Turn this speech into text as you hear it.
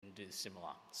do this similar.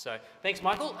 So thanks,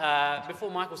 Michael. Before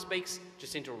Michael speaks,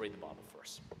 Jacinta will read the Bible for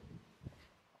us.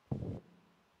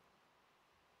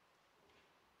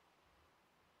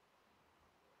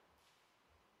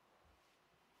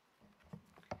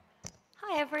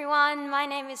 Hi everyone, my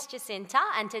name is Jacinta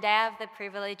and today I have the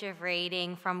privilege of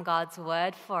reading from God's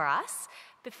Word for us.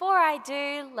 Before I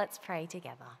do, let's pray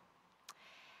together.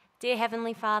 Dear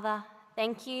Heavenly Father,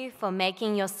 thank you for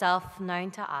making yourself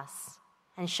known to us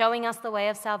and showing us the way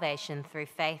of salvation through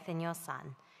faith in your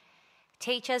Son.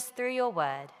 Teach us through your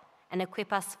Word and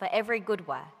equip us for every good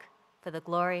work for the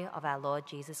glory of our Lord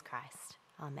Jesus Christ.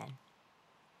 Amen.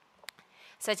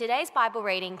 So today's Bible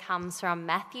reading comes from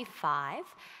Matthew 5,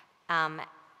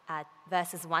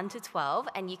 verses 1 to 12,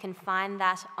 and you can find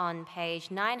that on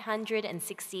page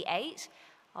 968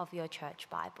 of your church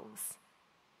Bibles.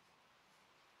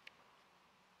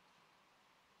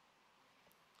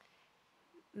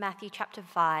 Matthew chapter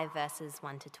 5, verses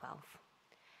 1 to 12.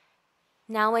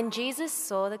 Now when Jesus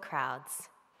saw the crowds,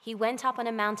 he went up on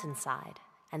a mountainside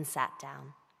and sat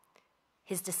down.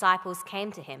 His disciples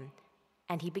came to him,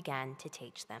 and he began to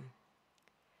teach them.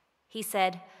 He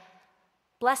said,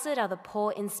 "Blessed are the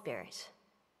poor in spirit,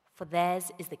 for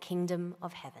theirs is the kingdom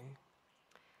of heaven.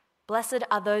 Blessed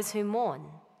are those who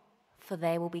mourn, for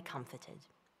they will be comforted.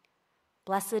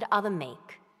 Blessed are the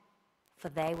meek, for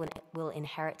they will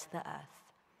inherit the earth.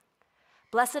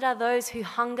 Blessed are those who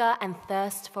hunger and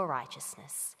thirst for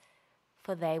righteousness,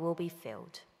 for they will be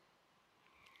filled.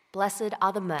 Blessed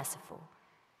are the merciful,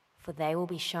 for they will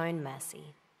be shown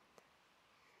mercy.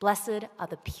 Blessed are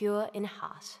the pure in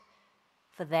heart,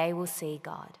 for they will see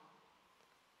God.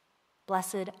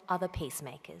 Blessed are the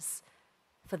peacemakers,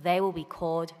 for they will be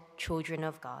called children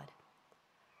of God.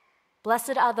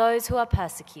 Blessed are those who are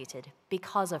persecuted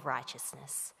because of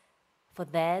righteousness, for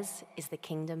theirs is the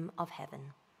kingdom of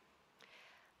heaven.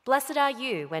 Blessed are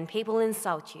you when people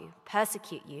insult you,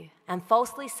 persecute you, and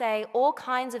falsely say all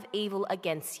kinds of evil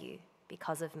against you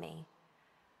because of me.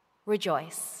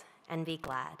 Rejoice and be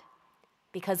glad,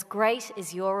 because great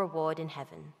is your reward in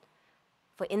heaven.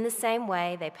 For in the same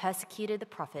way they persecuted the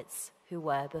prophets who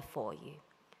were before you."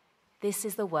 This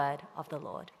is the word of the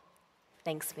Lord.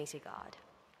 Thanks be to God.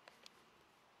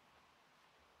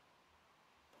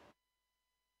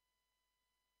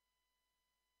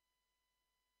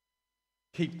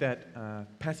 Keep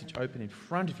that passage open in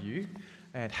front of you,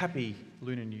 and happy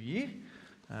Lunar New Year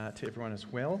to everyone as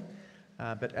well.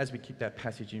 But as we keep that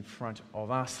passage in front of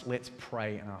us, let's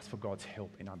pray and ask for God's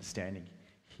help in understanding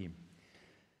Him.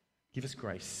 Give us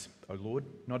grace, O Lord,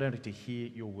 not only to hear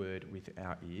your word with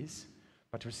our ears,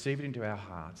 but to receive it into our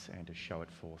hearts and to show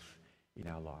it forth in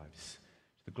our lives.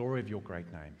 To the glory of your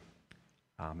great name.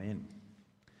 Amen.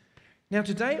 Now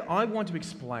today I want to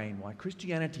explain why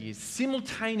Christianity is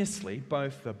simultaneously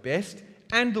both the best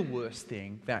and the worst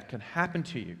thing that can happen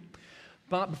to you.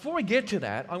 But before I get to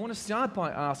that, I want to start by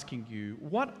asking you,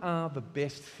 what are the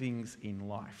best things in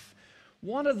life?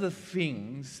 What are the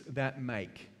things that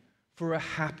make for a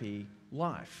happy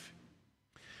life?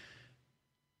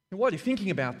 And while you're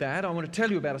thinking about that, I want to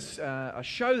tell you about a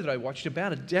show that I watched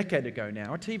about a decade ago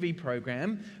now, a TV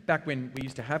program, back when we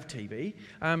used to have TV.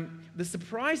 The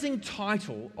surprising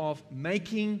title of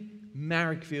Making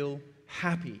Marrickville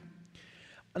Happy.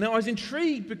 Now, I was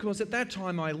intrigued because at that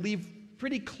time I lived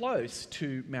pretty close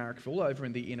to Marrickville over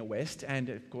in the inner west, and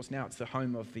of course now it's the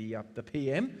home of the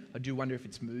PM. I do wonder if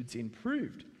its mood's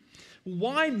improved.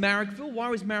 Why Marrickville? Why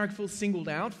was Marrickville singled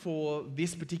out for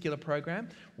this particular program?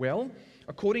 Well,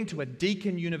 according to a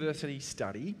Deakin University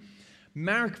study,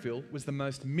 Marrickville was the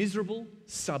most miserable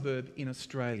suburb in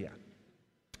Australia.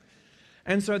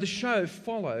 And so the show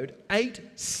followed 8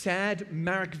 sad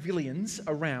Marrickvillians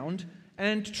around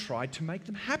and tried to make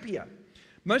them happier,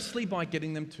 mostly by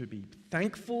getting them to be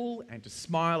thankful and to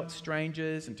smile at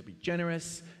strangers and to be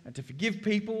generous and to forgive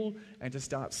people and to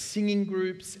start singing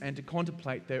groups and to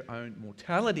contemplate their own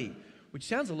mortality, which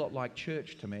sounds a lot like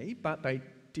church to me, but they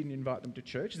didn't invite them to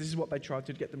church. This is what they tried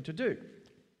to get them to do.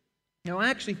 Now, I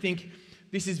actually think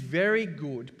this is very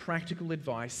good practical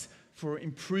advice for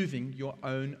improving your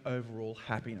own overall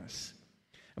happiness.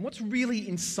 And what's really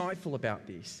insightful about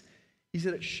this is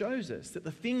that it shows us that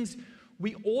the things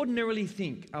we ordinarily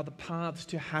think are the paths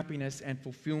to happiness and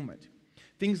fulfillment,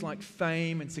 things like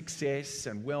fame and success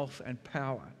and wealth and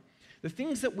power, the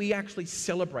things that we actually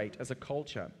celebrate as a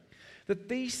culture, that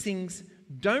these things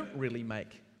don't really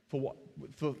make for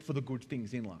the good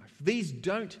things in life. These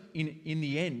don't, in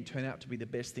the end, turn out to be the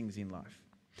best things in life.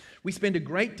 We spend a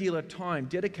great deal of time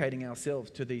dedicating ourselves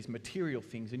to these material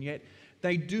things, and yet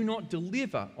they do not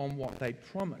deliver on what they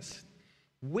promise.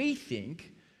 We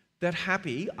think that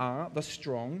happy are the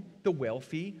strong, the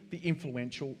wealthy, the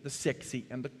influential, the sexy,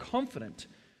 and the confident.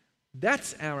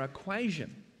 That's our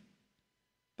equation.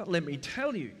 But let me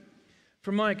tell you,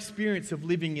 from my experience of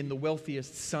living in the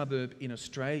wealthiest suburb in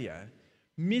Australia,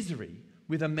 misery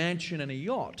with a mansion and a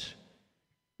yacht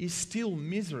is still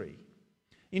misery.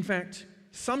 In fact,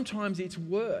 sometimes it's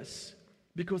worse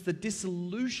because the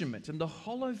disillusionment and the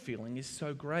hollow feeling is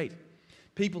so great.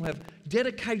 People have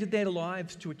dedicated their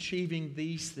lives to achieving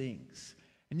these things,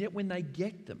 and yet when they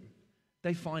get them,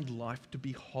 they find life to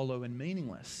be hollow and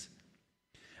meaningless.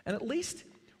 And at least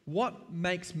what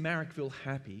makes Marrickville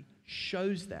happy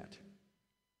shows that.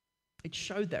 It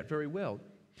showed that very well.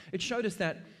 It showed us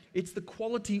that it's the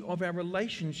quality of our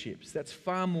relationships that's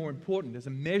far more important as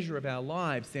a measure of our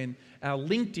lives than our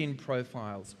LinkedIn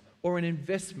profiles or an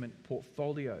investment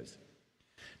portfolios.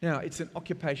 Now, it's an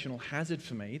occupational hazard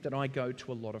for me that I go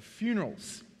to a lot of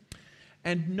funerals,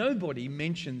 and nobody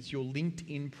mentions your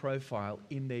LinkedIn profile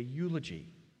in their eulogy,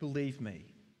 believe me.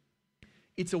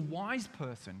 It's a wise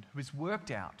person who has worked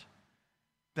out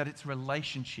that it's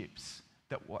relationships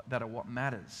that are what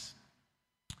matters.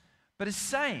 But it's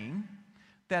saying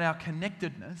that our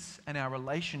connectedness and our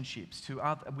relationships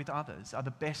with others are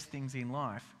the best things in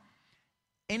life,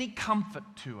 any comfort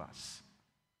to us.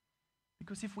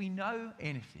 Because if we know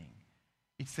anything,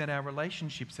 it's that our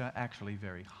relationships are actually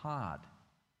very hard.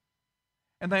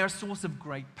 And they are a source of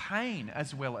great pain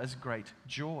as well as great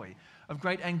joy, of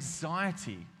great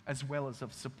anxiety as well as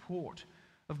of support,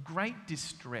 of great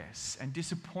distress and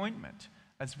disappointment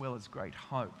as well as great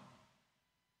hope.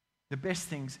 The best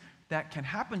things that can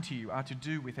happen to you are to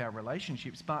do with our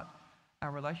relationships, but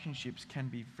our relationships can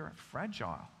be very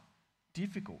fragile,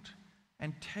 difficult,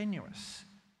 and tenuous.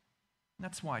 And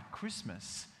that's why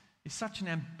Christmas is such an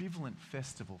ambivalent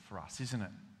festival for us, isn't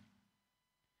it?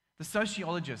 The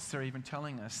sociologists are even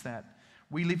telling us that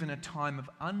we live in a time of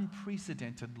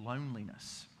unprecedented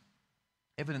loneliness.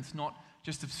 Evidence not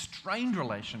just of strained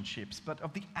relationships, but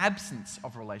of the absence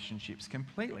of relationships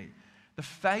completely. The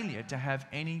failure to have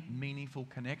any meaningful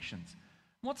connections.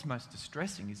 What's most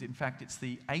distressing is, in fact, it's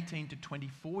the 18 to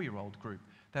 24-year-old group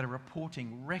that are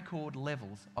reporting record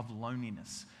levels of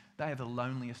loneliness. They are the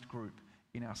loneliest group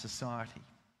in our society.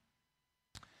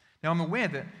 Now, I'm aware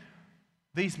that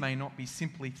these may not be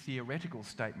simply theoretical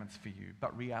statements for you,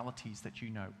 but realities that you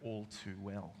know all too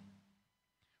well.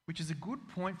 Which is a good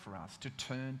point for us to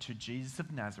turn to Jesus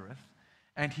of Nazareth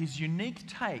and his unique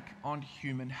take on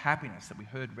human happiness that we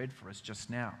heard read for us just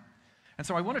now. And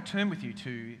so I want to turn with you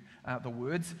to the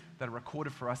words that are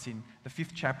recorded for us in the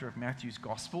 5th chapter of Matthew's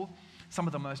Gospel, some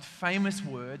of the most famous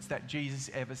words that Jesus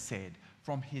ever said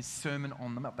from his Sermon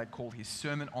on the Mount. They call his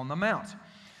Sermon on the Mount.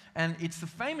 And it's the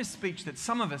famous speech that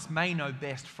some of us may know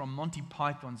best from Monty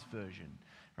Python's version,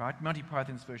 right? Monty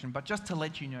Python's version. But just to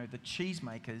let you know, the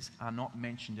cheesemakers are not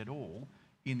mentioned at all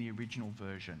in the original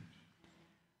version.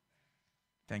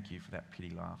 Thank you for that pity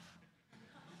laugh.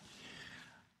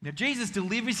 Now, Jesus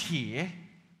delivers here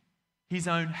his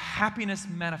own happiness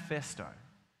manifesto.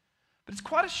 But it's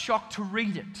quite a shock to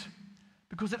read it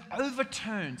because it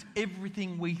overturns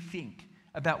everything we think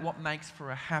about what makes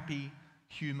for a happy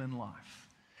human life.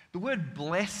 The word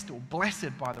blessed, or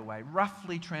blessed, by the way,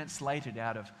 roughly translated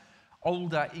out of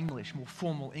older English, more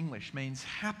formal English, means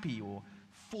happy or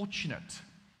fortunate.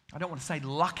 I don't want to say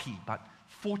lucky, but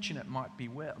fortunate might be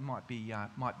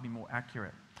more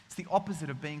accurate. It's the opposite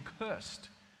of being cursed.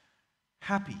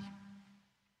 Happy.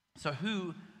 So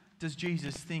who does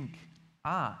Jesus think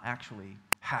are actually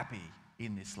happy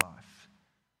in this life?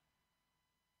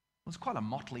 Well, it's quite a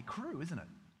motley crew, isn't it?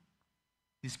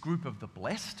 This group of the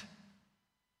blessed.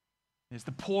 There's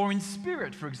the poor in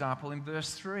spirit, for example, in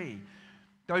verse 3.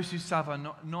 Those who suffer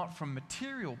not from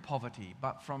material poverty,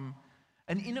 but from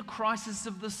an inner crisis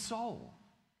of the soul.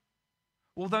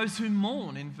 Or those who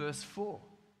mourn in verse 4.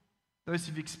 Those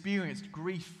who've experienced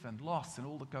grief and loss and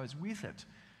all that goes with it.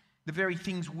 The very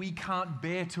things we can't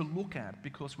bear to look at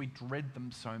because we dread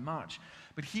them so much.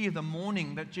 But here, the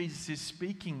mourning that Jesus is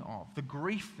speaking of, the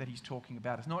grief that he's talking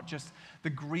about, is not just the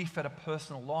grief at a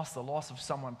personal loss, the loss of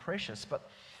someone precious, but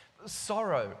the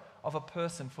sorrow of a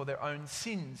person for their own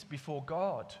sins before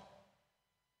God.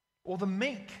 Or the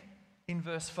meek in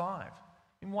verse 5.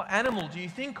 And what animal do you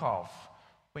think of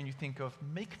when you think of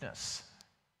meekness?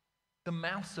 The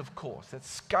mouse, of course, that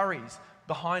scurries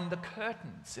behind the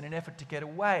curtains in an effort to get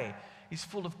away, is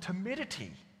full of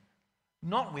timidity,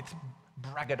 not with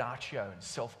braggadocio and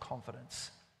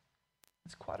self-confidence.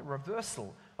 It's quite a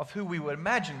reversal of who we would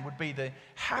imagine would be the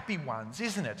happy ones,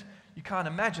 isn't it? You can't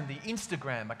imagine the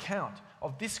Instagram account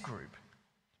of this group.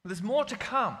 But there's more to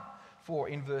come, for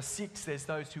in verse 6, there's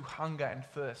those who hunger and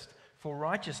thirst for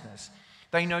righteousness.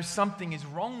 They know something is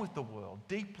wrong with the world,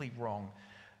 deeply wrong.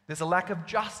 There's a lack of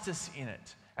justice in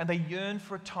it, and they yearn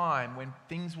for a time when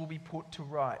things will be put to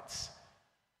rights.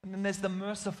 And then there's the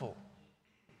merciful,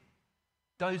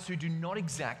 those who do not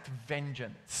exact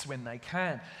vengeance when they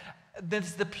can.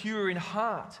 There's the pure in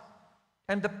heart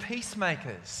and the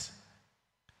peacemakers.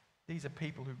 These are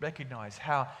people who recognize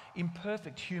how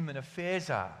imperfect human affairs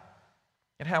are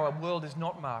and how our world is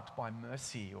not marked by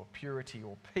mercy or purity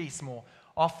or peace. More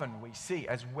often we see,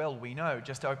 as well we know,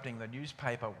 just opening the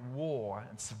newspaper, war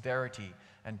and severity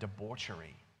and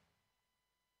debauchery.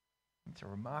 It's a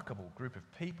remarkable group of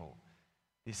people,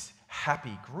 this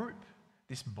happy group,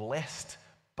 this blessed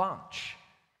bunch.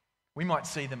 We might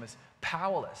see them as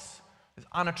powerless, as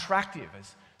unattractive,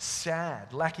 as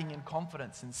sad, lacking in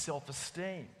confidence and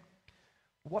self-esteem.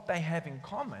 What they have in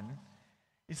common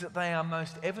is that they are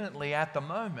most evidently at the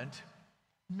moment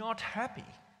not happy.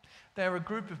 They are a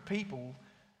group of people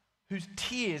whose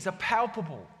tears are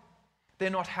palpable. They're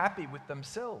not happy with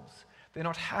themselves. They're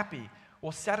not happy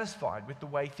or satisfied with the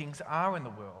way things are in the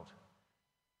world.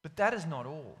 But that is not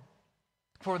all.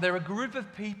 For they're a group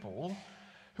of people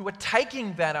who are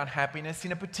taking that unhappiness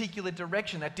in a particular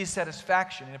direction, that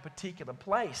dissatisfaction in a particular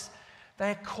place. They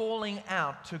are calling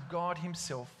out to God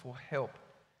Himself for help.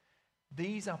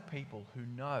 These are people who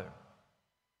know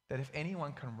that if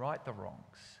anyone can right the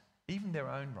wrongs, even their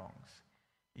own wrongs,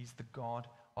 He's the God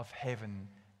of heaven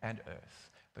and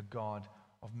earth, the God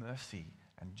of mercy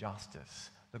and justice,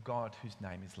 the God whose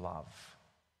name is love.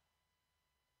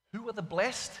 Who are the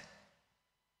blessed?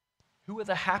 Who are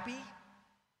the happy?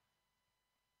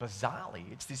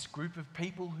 Bizarrely, it's this group of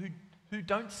people who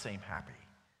don't seem happy,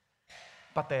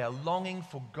 but they are longing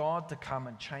for God to come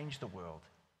and change the world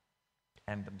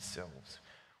and themselves.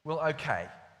 Well, okay,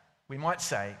 we might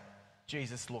say,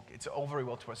 Jesus, look, it's all very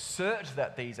well to assert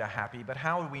that these are happy, but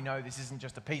how do we know this isn't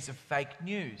just a piece of fake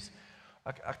news?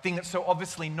 A thing that's so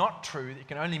obviously not true that you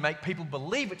can only make people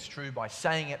believe it's true by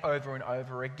saying it over and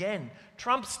over again,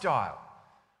 Trump style.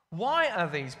 Why are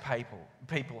these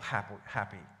people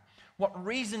happy? What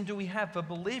reason do we have for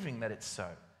believing that it's so?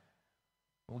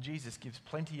 Well, Jesus gives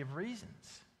plenty of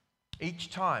reasons.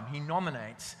 Each time He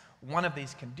nominates one of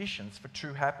these conditions for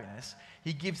true happiness,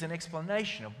 He gives an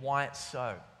explanation of why it's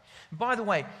so. By the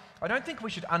way, I don't think we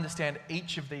should understand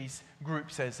each of these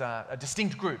groups as a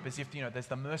distinct group, as if, there's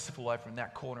the merciful over in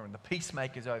that corner and the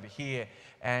peacemakers over here,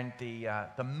 and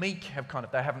the meek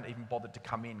they haven't even bothered to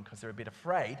come in because they're a bit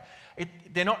afraid.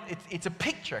 It's a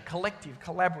picture, a collective,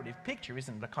 collaborative picture,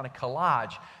 isn't it? A kind of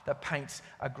collage that paints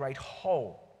a great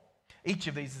whole. Each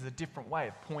of these is a different way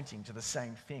of pointing to the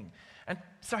same thing. And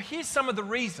so here's some of the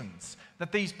reasons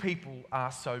that these people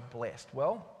are so blessed.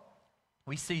 Well,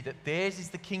 we see that theirs is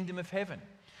the kingdom of heaven.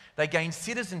 They gain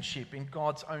citizenship in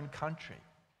God's own country.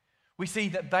 We see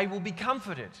that they will be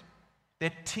comforted.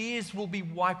 Their tears will be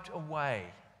wiped away.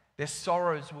 Their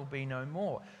sorrows will be no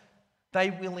more.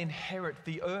 They will inherit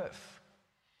the earth.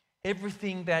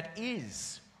 Everything that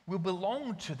is will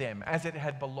belong to them as it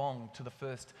had belonged to the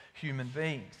first human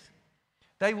beings.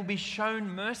 They will be shown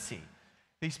mercy.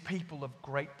 These people of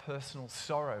great personal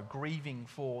sorrow, grieving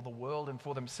for the world and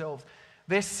for themselves,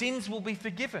 their sins will be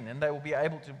forgiven and they will be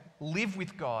able to live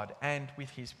with God and with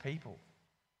His people.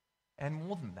 And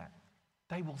more than that,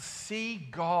 they will see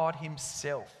God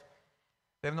Himself.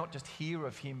 They will not just hear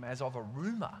of Him as of a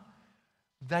rumor.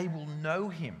 They will know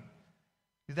Him.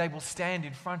 They will stand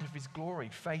in front of His glory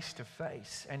face to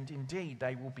face. And indeed,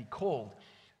 they will be called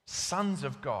sons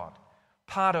of God,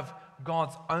 part of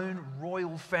God's own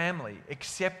royal family,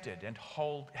 accepted and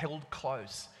held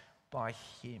close by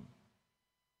Him.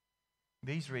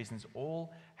 These reasons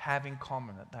all have in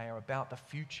common that they are about the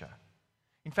future.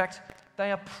 In fact,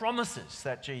 they are promises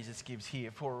that Jesus gives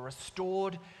here for a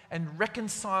restored and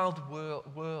reconciled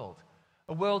world,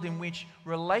 a world in which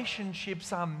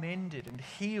relationships are mended and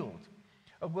healed,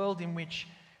 a world in which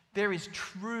there is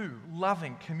true,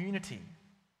 loving community.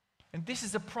 And this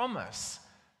is a promise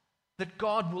that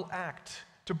God will act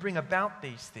to bring about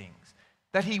these things,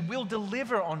 that He will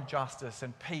deliver on justice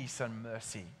and peace and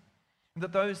mercy. And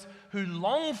that those who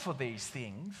long for these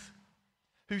things,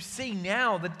 who see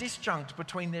now the disjunct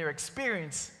between their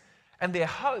experience and their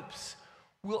hopes,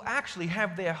 will actually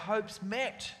have their hopes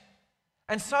met.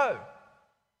 And so,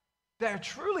 they're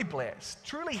truly blessed,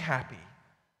 truly happy,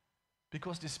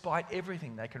 because despite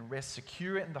everything, they can rest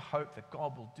secure in the hope that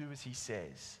God will do as He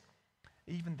says.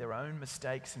 Even their own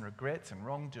mistakes and regrets and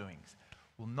wrongdoings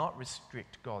will not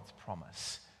restrict God's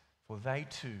promise, for they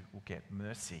too will get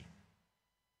mercy.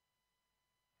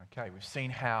 Okay, we've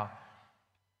seen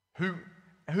who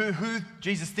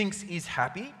Jesus thinks is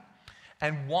happy,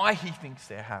 and why he thinks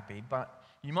they're happy. But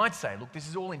you might say, look, this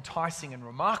is all enticing and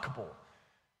remarkable.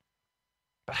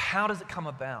 But how does it come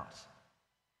about?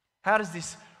 How does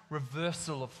this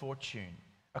reversal of fortune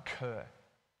occur?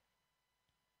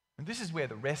 And this is where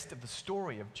the rest of the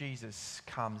story of Jesus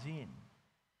comes in.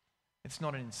 It's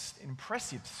not an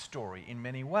impressive story in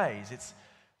many ways. It's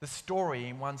the story,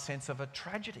 in one sense, of a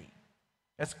tragedy.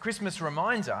 As Christmas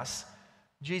reminds us,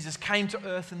 Jesus came to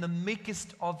earth in the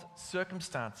meekest of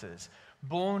circumstances,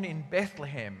 born in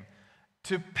Bethlehem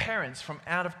to parents from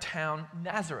out-of-town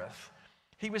Nazareth.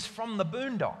 He was from the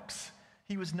boondocks.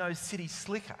 He was no city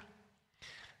slicker.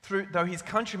 Though his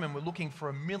countrymen were looking for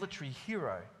a military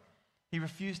hero, he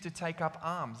refused to take up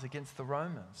arms against the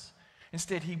Romans.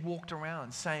 Instead, he walked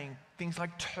around saying things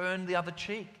like, turn the other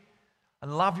cheek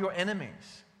and love your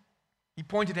enemies. He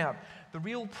pointed out the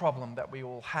real problem that we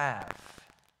all have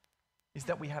is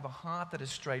that we have a heart that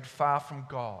has strayed far from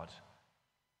God.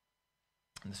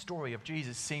 And the story of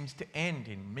Jesus seems to end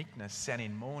in meekness and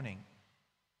in mourning.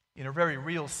 In a very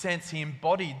real sense, he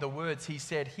embodied the words he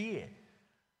said here.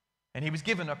 And he was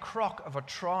given a crock of a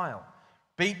trial,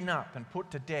 beaten up and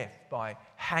put to death by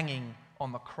hanging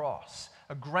on the cross.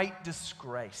 A great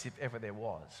disgrace, if ever there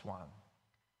was one.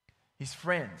 His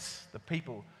friends, the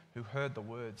people who heard the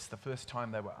words the first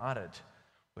time they were uttered,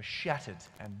 were shattered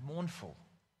and mournful.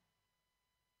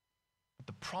 But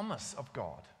the promise of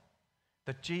God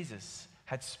that Jesus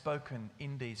had spoken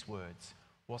in these words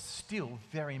was still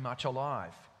very much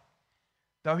alive.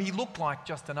 Though he looked like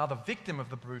just another victim of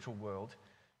the brutal world,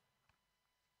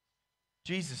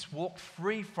 Jesus walked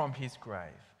free from his grave,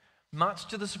 much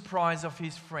to the surprise of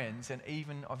his friends and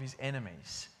even of his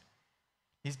enemies.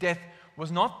 His death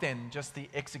was not then just the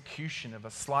execution of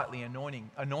a slightly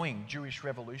annoying Jewish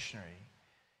revolutionary.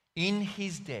 In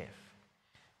his death,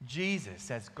 Jesus,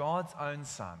 as God's own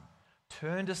Son,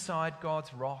 turned aside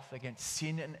God's wrath against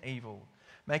sin and evil,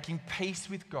 making peace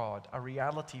with God a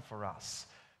reality for us,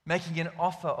 making an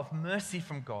offer of mercy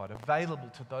from God available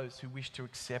to those who wish to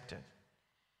accept it.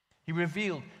 He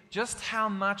revealed just how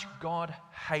much God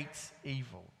hates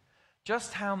evil,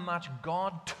 just how much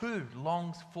God too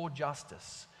longs for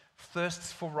justice,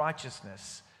 thirsts for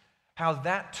righteousness, how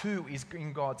that too is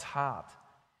in God's heart.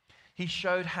 He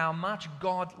showed how much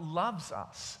God loves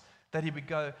us, that he would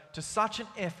go to such an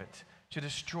effort to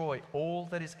destroy all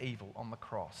that is evil on the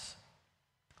cross.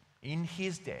 In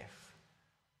his death,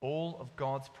 all of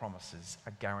God's promises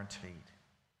are guaranteed.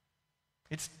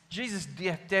 It's Jesus'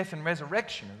 death and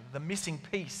resurrection, the missing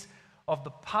piece of the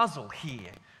puzzle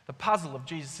here, the puzzle of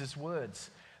Jesus' words.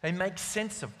 They make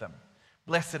sense of them.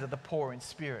 Blessed are the poor in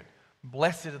spirit.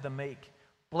 Blessed are the meek.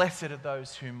 Blessed are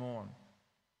those who mourn.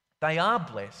 They are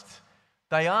blessed.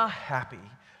 They are happy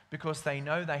because they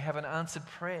know they have an answered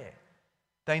prayer.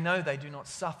 They know they do not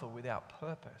suffer without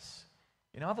purpose.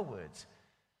 In other words,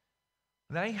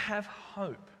 they have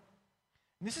hope.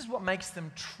 And this is what makes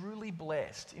them truly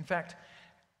blessed. In fact,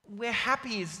 where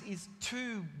happy is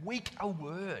too weak a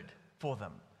word for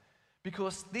them,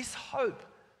 because this hope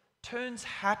turns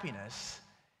happiness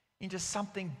into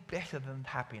something better than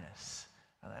happiness,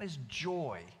 and that is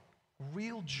joy,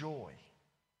 real joy.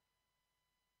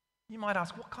 You might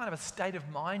ask, what kind of a state of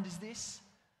mind is this?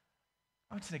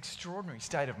 Oh, it's an extraordinary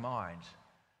state of mind.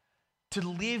 To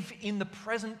live in the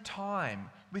present time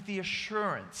with the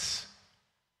assurance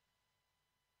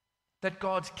that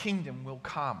God's kingdom will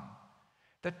come,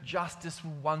 that justice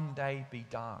will one day be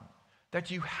done, that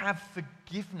you have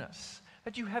forgiveness,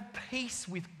 that you have peace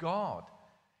with God,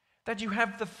 that you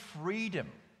have the freedom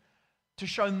to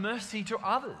show mercy to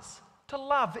others, to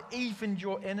love even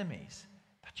your enemies,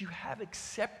 that you have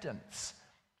acceptance,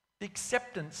 the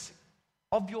acceptance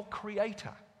of your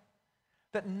Creator,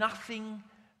 that nothing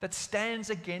that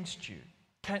stands against you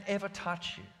can ever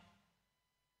touch you.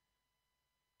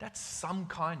 That's some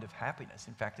kind of happiness.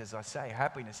 In fact, as I say,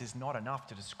 happiness is not enough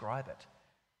to describe it.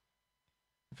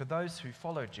 For those who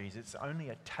follow Jesus, it's only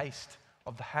a taste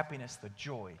of the happiness, the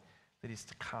joy that is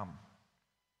to come.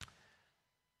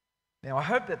 Now, I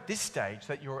hope at this stage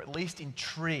that you're at least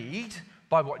intrigued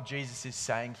by what Jesus is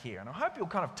saying here. And I hope you'll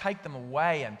kind of take them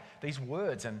away and these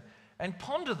words and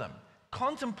ponder them,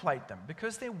 contemplate them,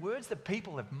 because they're words that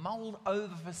people have mulled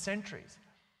over for centuries.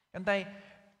 And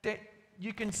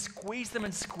you can squeeze them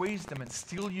and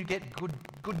still you get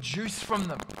good juice from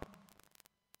them.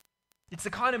 It's the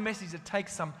kind of message that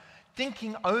takes some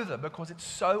thinking over, because it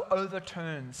so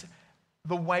overturns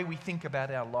the way we think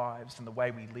about our lives and the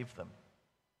way we live them.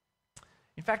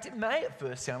 In fact, it may at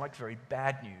first sound like very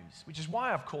bad news, which is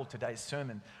why I've called today's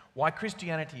sermon, Why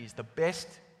Christianity is the Best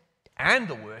and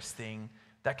the Worst Thing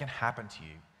That Can Happen to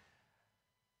You.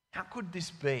 How could this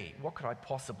be? What could I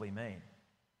possibly mean?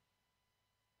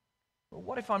 Well,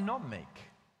 what if I'm not meek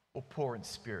or poor in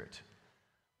spirit?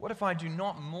 What if I do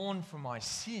not mourn for my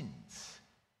sins?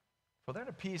 For that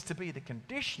appears to be the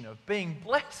condition of being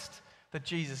blessed that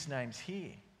Jesus names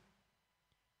here.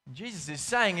 And Jesus is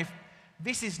saying, if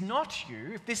this is not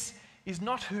you, if this is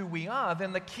not who we are,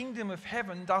 then the kingdom of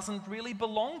heaven doesn't really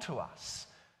belong to us.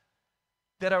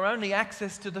 That our only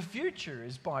access to the future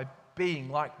is by being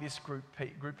like this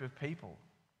group of people.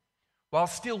 While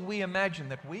still we imagine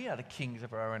that we are the kings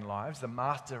of our own lives, the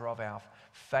master of our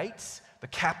fates, the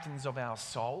captains of our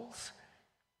souls,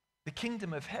 the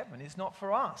kingdom of heaven is not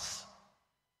for us.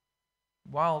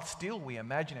 While still we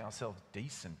imagine ourselves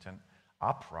decent and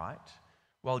upright,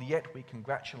 while yet we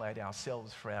congratulate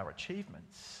ourselves for our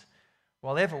achievements,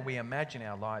 while ever we imagine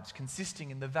our lives consisting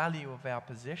in the value of our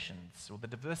possessions or the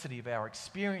diversity of our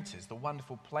experiences, the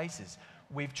wonderful places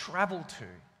we've traveled to,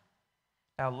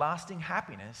 our lasting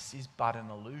happiness is but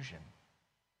an illusion.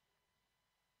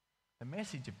 The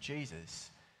message of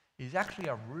Jesus is actually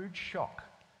a rude shock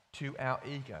to our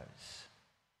egos.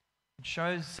 It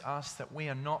shows us that we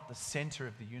are not the center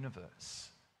of the universe.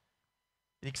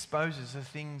 It exposes the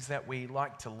things that we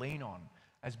like to lean on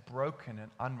as broken and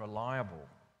unreliable.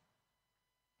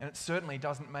 And it certainly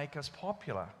doesn't make us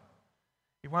popular.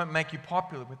 It won't make you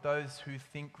popular with those who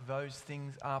think those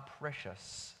things are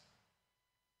precious.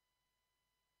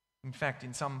 In fact,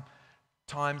 in some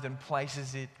times and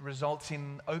places, it results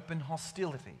in open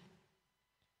hostility.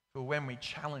 For when we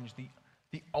challenge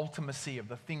the ultimacy of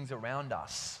the things around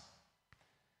us,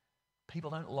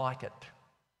 people don't like it.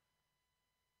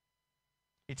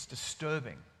 It's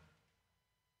disturbing.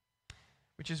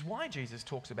 Which is why Jesus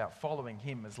talks about following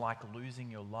him as like losing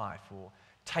your life or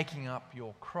taking up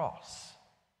your cross.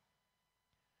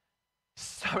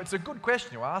 So it's a good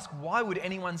question to ask, why would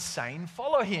anyone sane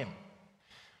follow him?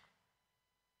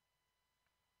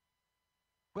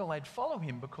 Well, they'd follow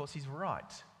him because he's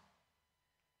right.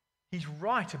 He's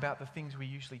right about the things we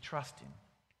usually trust in.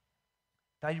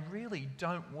 They really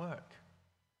don't work.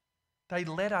 They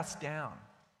let us down.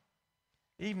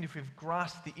 Even if we've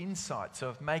grasped the insights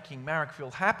of making Marrick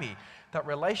feel happy, that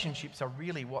relationships are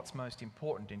really what's most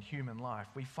important in human life,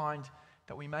 we find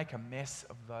that we make a mess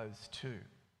of those too.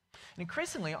 And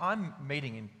increasingly, I'm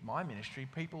meeting in my ministry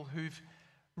people who've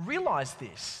realized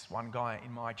this. One guy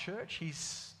in my church,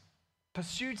 he's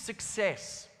pursued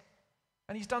success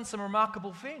and he's done some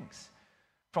remarkable things.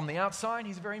 From the outside,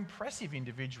 he's a very impressive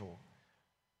individual.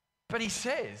 But he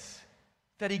says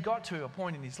that he got to a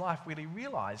point in his life where he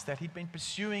realized that he'd been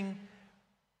pursuing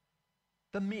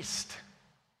the mist.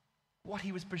 What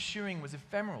he was pursuing was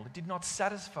ephemeral. It did not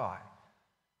satisfy.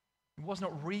 It was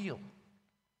not real.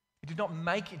 It did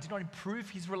not improve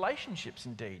his relationships,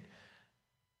 indeed.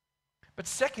 But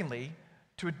secondly,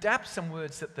 to adapt some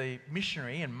words that the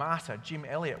missionary and martyr Jim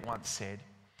Elliot once said,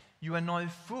 "You are no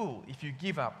fool if you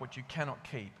give up what you cannot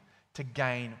keep to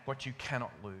gain what you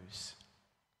cannot lose."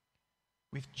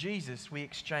 With Jesus, we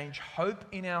exchange hope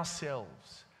in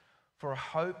ourselves for a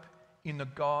hope in the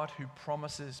God who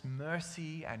promises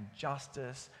mercy and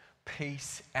justice,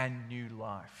 peace and new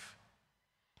life.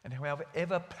 And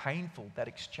however painful that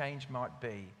exchange might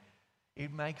be,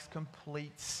 it makes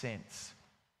complete sense.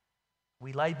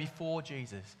 We lay before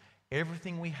Jesus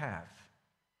everything we have,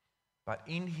 but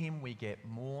in him we get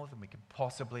more than we could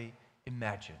possibly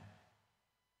imagine.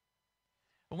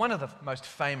 One of the most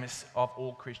famous of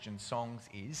all Christian songs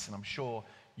is, and I'm sure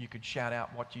you could shout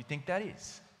out what you think that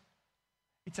is,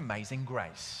 it's Amazing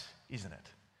Grace, isn't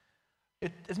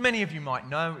it? As many of you might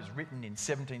know, it was written in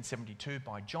 1772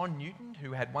 by John Newton,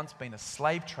 who had once been a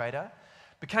slave trader,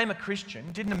 became a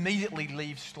Christian, didn't immediately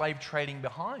leave slave trading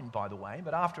behind, by the way,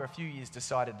 but after a few years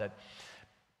decided that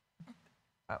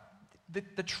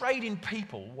the trade in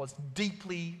people was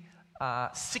deeply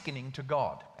sickening to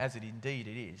God, as it indeed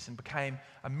it is, and became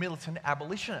a militant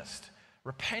abolitionist,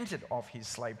 repented of his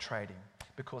slave trading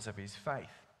because of his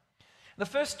faith. The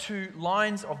first two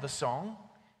lines of the song,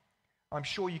 I'm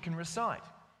sure you can recite.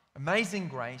 Amazing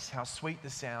grace, how sweet the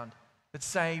sound that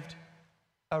saved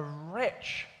a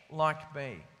wretch like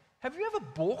me. Have you ever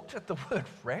balked at the word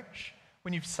wretch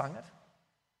when you've sung it?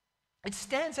 It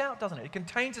stands out, doesn't it? It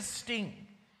contains a sting.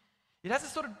 It has a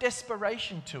sort of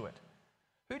desperation to it.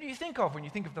 Who do you think of when you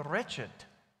think of the wretched?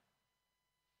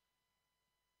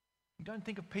 You don't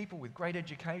think of people with great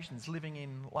educations living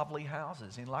in lovely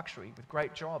houses, in luxury, with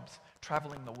great jobs,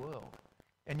 traveling the world.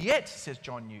 And yet, says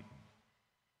John Newton,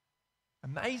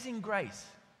 amazing grace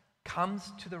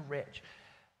comes to the wretch.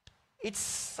 It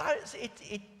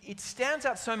stands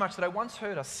out so much that I once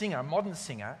heard a singer, a modern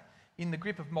singer, in the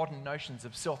grip of modern notions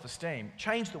of self-esteem,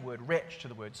 change the word wretch to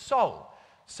the word soul.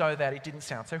 so that it didn't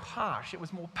sound so harsh. It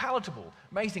was more palatable.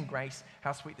 Amazing grace,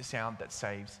 how sweet the sound that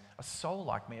saves a soul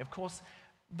like me. Of course,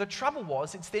 the trouble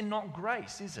was, it's then not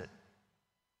grace, is it?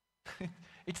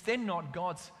 It's then not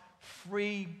God's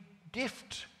free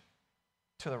gift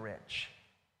to the wretch.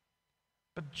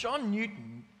 But John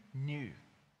Newton knew.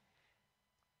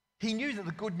 He knew that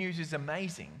the good news is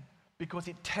amazing because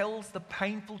it tells the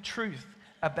painful truth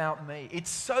about me. It's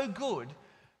so good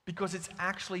because it's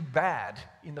actually bad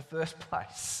in the first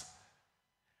place.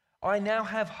 I now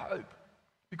have hope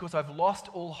because I've lost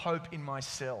all hope in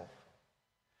myself.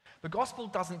 The gospel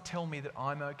doesn't tell me that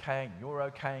I'm okay and you're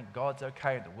okay and God's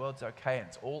okay and the world's okay and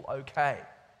it's all okay.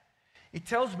 It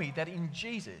tells me that in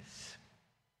Jesus,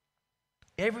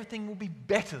 everything will be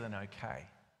better than okay.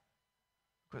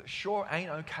 Because it sure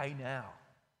ain't okay now.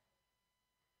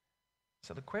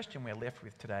 So the question we're left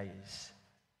with today is,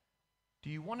 do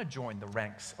you want to join the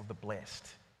ranks of the blessed?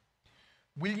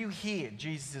 Will you hear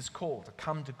Jesus' call to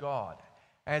come to God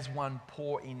as one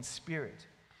poor in spirit,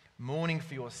 mourning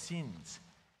for your sins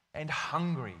and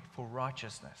hungry for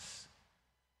righteousness?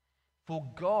 For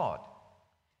God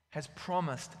has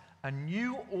promised a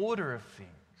new order of things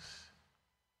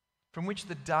from which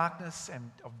the darkness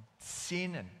of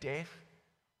sin and death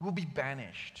will be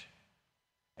banished,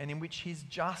 and in which his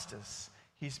justice,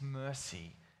 his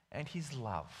mercy, and his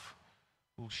love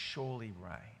will surely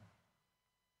reign.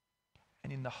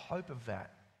 And in the hope of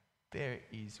that, there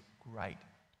is great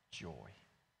joy.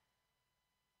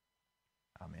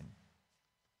 Amen.